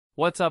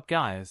What's up,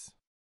 guys?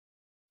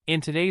 In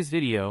today's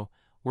video,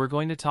 we're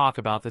going to talk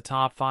about the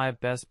top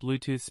 5 best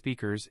Bluetooth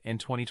speakers in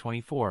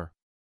 2024.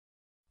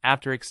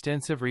 After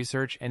extensive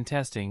research and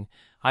testing,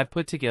 I've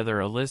put together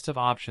a list of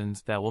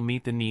options that will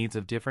meet the needs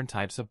of different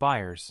types of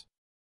buyers.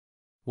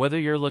 Whether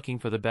you're looking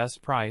for the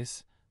best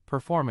price,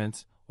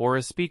 performance, or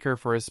a speaker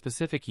for a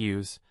specific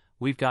use,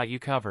 we've got you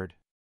covered.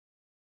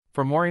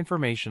 For more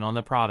information on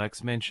the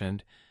products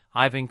mentioned,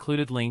 I've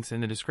included links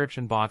in the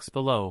description box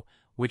below,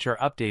 which are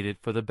updated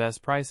for the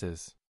best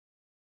prices.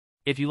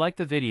 If you like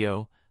the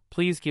video,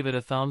 please give it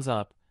a thumbs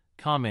up,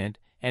 comment,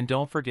 and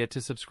don't forget to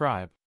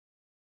subscribe.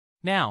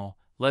 Now,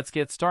 let's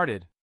get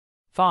started.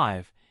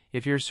 5.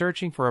 If you're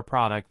searching for a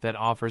product that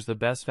offers the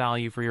best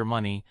value for your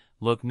money,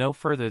 look no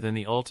further than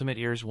the ultimate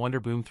Ears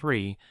Wonderboom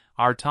 3,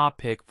 our top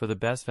pick for the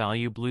best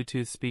value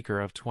Bluetooth speaker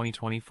of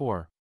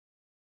 2024.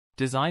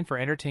 Designed for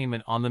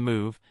entertainment on the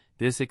move,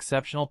 this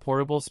exceptional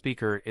portable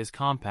speaker is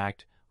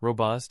compact,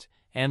 robust,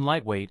 and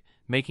lightweight,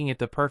 making it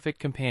the perfect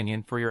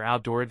companion for your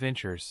outdoor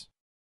adventures.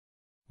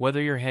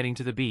 Whether you're heading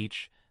to the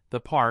beach, the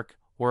park,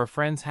 or a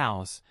friend's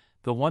house,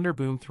 the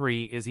Wonderboom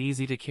 3 is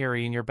easy to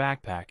carry in your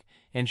backpack,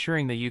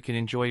 ensuring that you can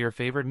enjoy your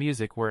favorite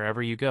music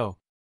wherever you go.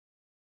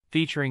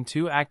 Featuring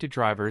 2 active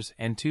drivers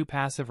and 2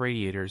 passive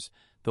radiators,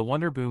 the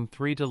Wonderboom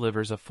 3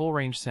 delivers a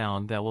full-range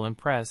sound that will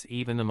impress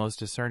even the most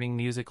discerning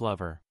music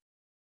lover.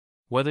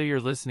 Whether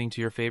you're listening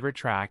to your favorite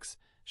tracks,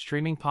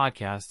 streaming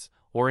podcasts,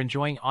 or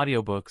enjoying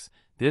audiobooks,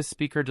 this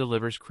speaker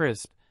delivers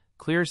crisp,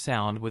 clear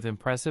sound with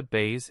impressive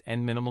bass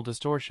and minimal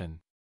distortion.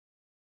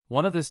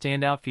 One of the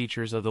standout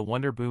features of the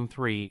Wonderboom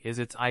 3 is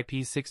its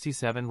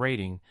IP67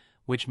 rating,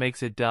 which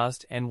makes it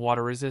dust and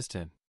water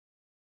resistant.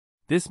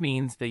 This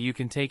means that you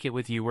can take it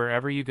with you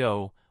wherever you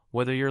go,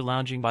 whether you're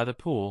lounging by the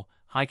pool,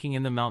 hiking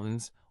in the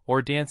mountains,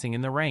 or dancing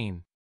in the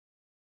rain.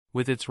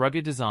 With its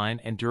rugged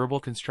design and durable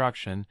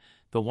construction,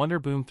 the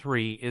Wonderboom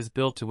 3 is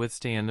built to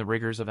withstand the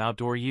rigors of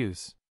outdoor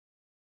use.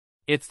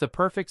 It's the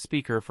perfect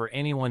speaker for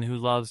anyone who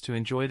loves to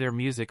enjoy their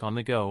music on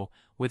the go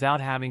without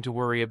having to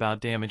worry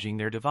about damaging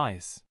their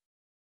device.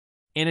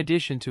 In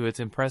addition to its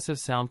impressive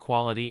sound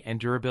quality and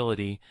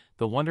durability,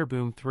 the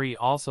Wonderboom 3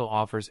 also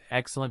offers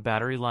excellent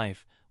battery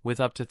life, with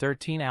up to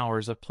 13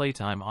 hours of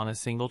playtime on a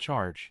single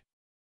charge.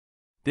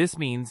 This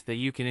means that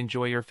you can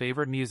enjoy your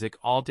favorite music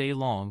all day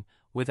long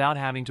without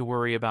having to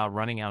worry about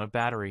running out of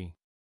battery.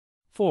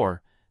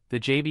 4. The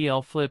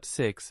JBL Flip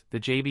 6. The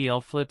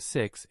JBL Flip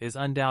 6 is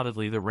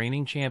undoubtedly the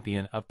reigning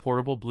champion of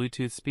portable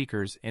Bluetooth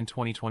speakers in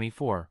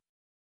 2024.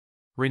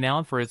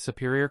 Renowned for its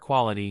superior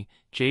quality,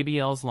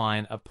 JBL's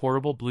line of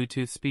portable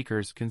Bluetooth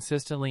speakers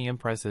consistently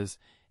impresses,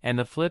 and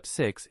the Flip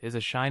 6 is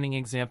a shining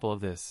example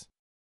of this.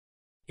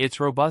 Its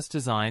robust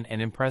design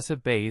and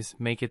impressive bass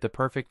make it the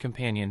perfect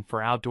companion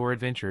for outdoor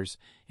adventures,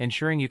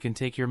 ensuring you can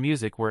take your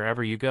music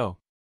wherever you go.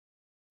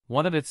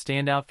 One of its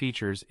standout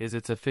features is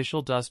its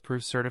official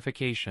dustproof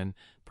certification,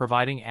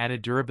 providing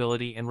added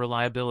durability and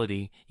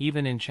reliability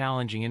even in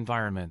challenging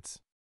environments.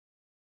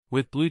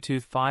 With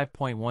Bluetooth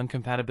 5.1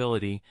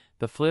 compatibility,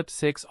 the Flip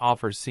 6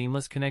 offers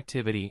seamless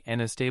connectivity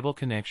and a stable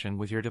connection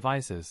with your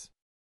devices.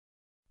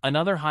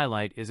 Another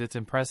highlight is its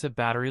impressive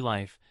battery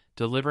life,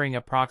 delivering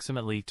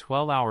approximately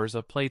 12 hours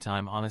of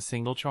playtime on a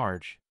single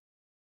charge.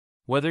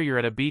 Whether you're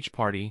at a beach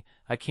party,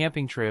 a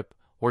camping trip,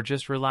 or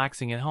just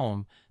relaxing at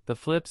home, the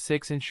Flip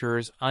 6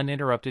 ensures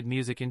uninterrupted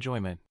music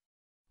enjoyment.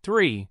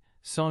 3.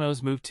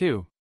 Sonos Move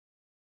 2.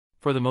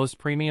 For the most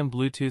premium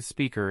Bluetooth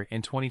speaker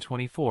in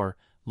 2024,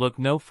 look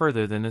no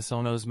further than the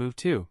Sonos Move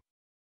 2.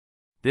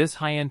 This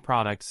high-end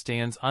product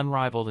stands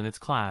unrivaled in its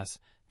class,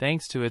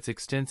 thanks to its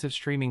extensive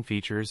streaming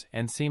features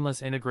and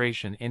seamless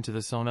integration into the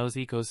Sonos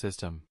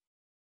ecosystem.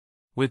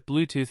 With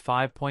Bluetooth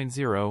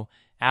 5.0,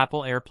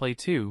 Apple AirPlay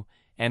 2,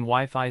 and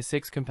Wi-Fi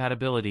 6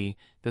 compatibility,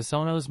 the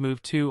Sonos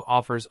Move 2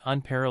 offers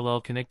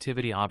unparalleled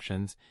connectivity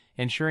options,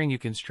 ensuring you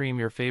can stream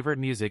your favorite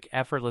music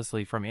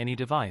effortlessly from any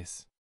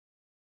device.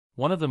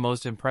 One of the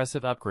most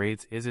impressive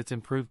upgrades is its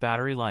improved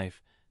battery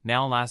life,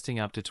 now lasting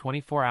up to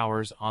 24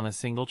 hours on a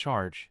single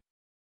charge.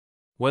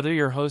 Whether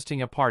you're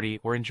hosting a party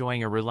or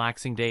enjoying a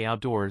relaxing day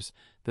outdoors,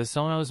 the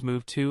Sonos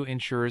Move 2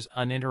 ensures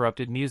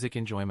uninterrupted music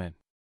enjoyment.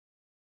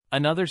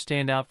 Another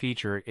standout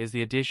feature is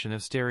the addition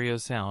of stereo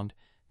sound,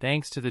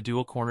 thanks to the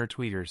dual-corner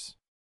tweeters.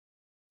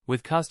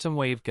 With custom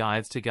wave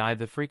guides to guide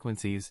the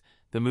frequencies,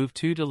 the Move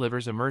 2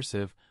 delivers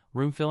immersive,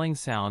 room-filling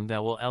sound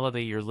that will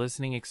elevate your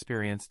listening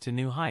experience to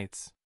new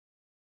heights.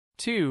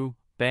 2.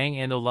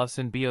 Bang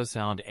Olufsen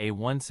Beosound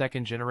A1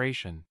 Second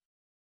Generation.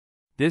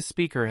 This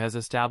speaker has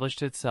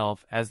established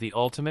itself as the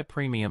ultimate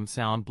premium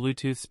sound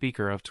Bluetooth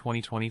speaker of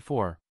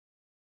 2024.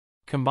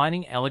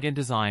 Combining elegant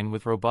design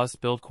with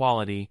robust build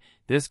quality,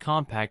 this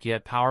compact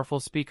yet powerful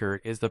speaker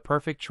is the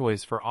perfect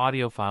choice for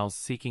audiophiles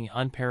seeking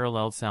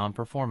unparalleled sound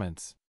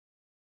performance.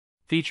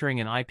 Featuring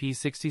an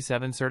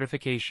IP67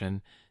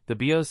 certification, the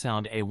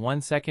Beosound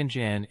A1 Second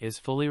Gen is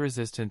fully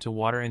resistant to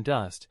water and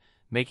dust,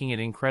 making it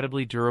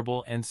incredibly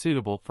durable and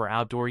suitable for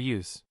outdoor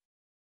use.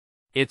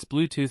 Its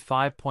Bluetooth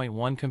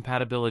 5.1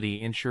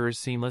 compatibility ensures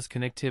seamless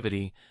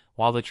connectivity,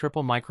 while the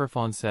triple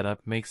microphone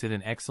setup makes it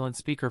an excellent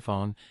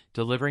speakerphone,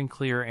 delivering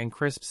clear and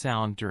crisp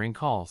sound during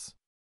calls.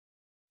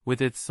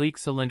 With its sleek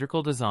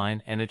cylindrical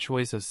design and a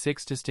choice of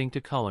 6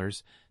 distinctive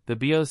colors, the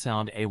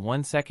Beosound A1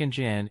 2nd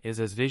Gen is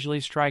as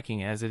visually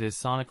striking as it is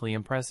sonically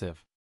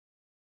impressive.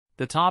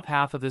 The top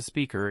half of the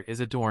speaker is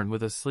adorned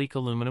with a sleek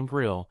aluminum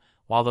grille,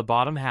 while the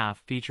bottom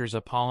half features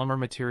a polymer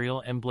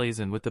material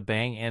emblazoned with the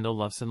Bang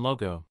Olufsen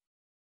logo.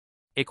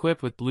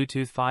 Equipped with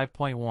Bluetooth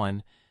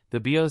 5.1, the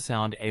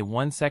Beosound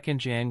A1 2nd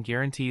Gen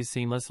guarantees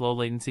seamless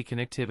low-latency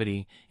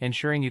connectivity,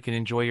 ensuring you can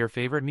enjoy your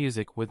favorite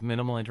music with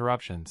minimal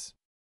interruptions.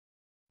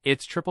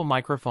 Its triple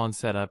microphone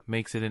setup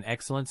makes it an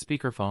excellent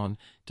speakerphone,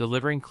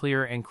 delivering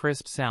clear and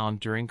crisp sound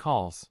during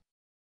calls.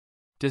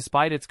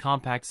 Despite its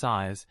compact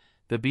size,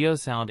 the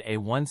Beosound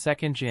A1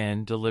 2nd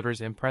Gen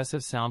delivers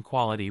impressive sound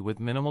quality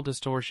with minimal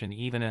distortion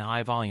even in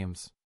high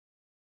volumes.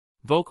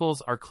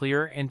 Vocals are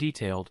clear and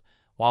detailed,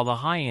 while the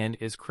high end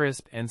is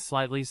crisp and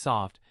slightly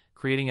soft,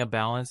 creating a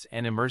balanced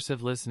and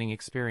immersive listening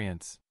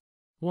experience.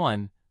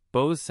 1.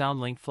 Bose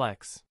Soundlink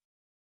Flex.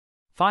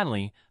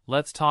 Finally,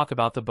 let's talk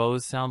about the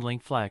Bose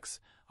Soundlink Flex,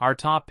 our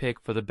top pick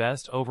for the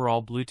best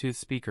overall Bluetooth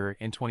speaker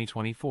in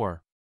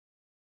 2024.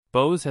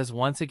 Bose has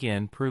once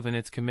again proven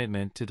its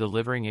commitment to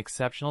delivering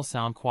exceptional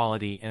sound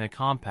quality in a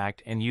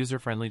compact and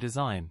user-friendly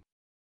design.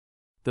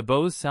 The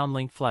Bose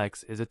Soundlink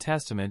Flex is a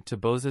testament to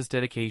Bose's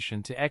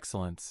dedication to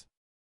excellence.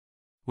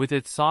 With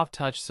its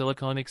soft-touch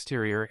silicone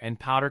exterior and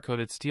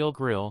powder-coated steel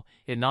grille,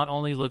 it not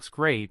only looks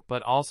great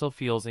but also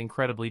feels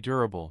incredibly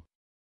durable.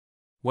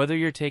 Whether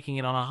you're taking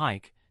it on a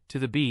hike, to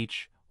the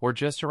beach, or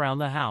just around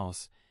the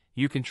house,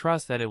 you can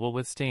trust that it will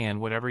withstand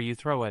whatever you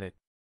throw at it.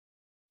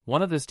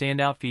 One of the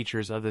standout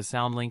features of the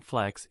Soundlink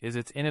Flex is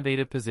its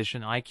innovative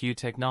Position IQ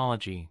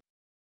technology.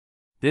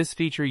 This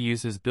feature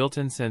uses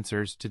built-in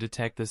sensors to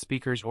detect the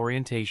speaker's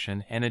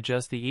orientation and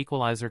adjust the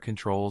equalizer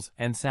controls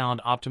and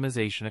sound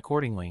optimization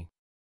accordingly.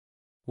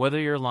 Whether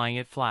you're lying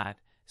it flat,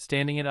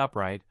 standing it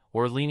upright,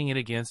 or leaning it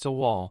against a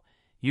wall,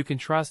 you can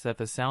trust that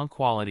the sound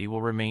quality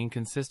will remain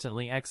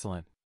consistently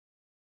excellent.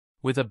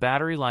 With a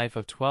battery life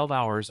of 12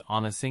 hours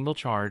on a single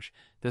charge,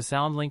 the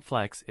Soundlink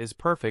Flex is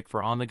perfect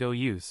for on-the-go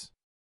use.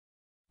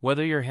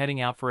 Whether you're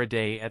heading out for a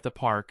day at the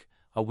park,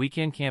 a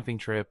weekend camping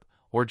trip,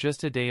 or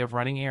just a day of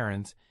running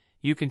errands,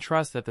 you can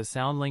trust that the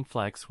Soundlink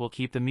Flex will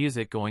keep the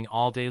music going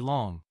all day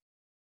long.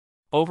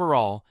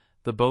 Overall,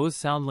 the Bose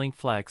Soundlink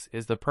Flex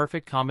is the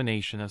perfect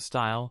combination of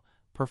style,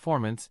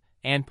 performance,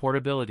 and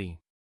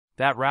portability.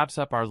 That wraps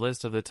up our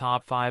list of the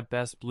top 5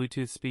 best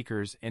Bluetooth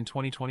speakers in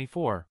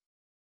 2024.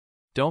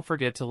 Don't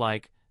forget to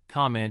like,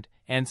 comment,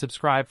 and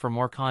subscribe for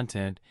more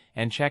content,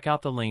 and check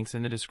out the links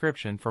in the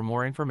description for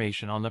more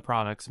information on the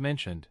products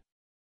mentioned.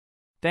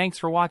 Thanks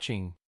for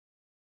watching.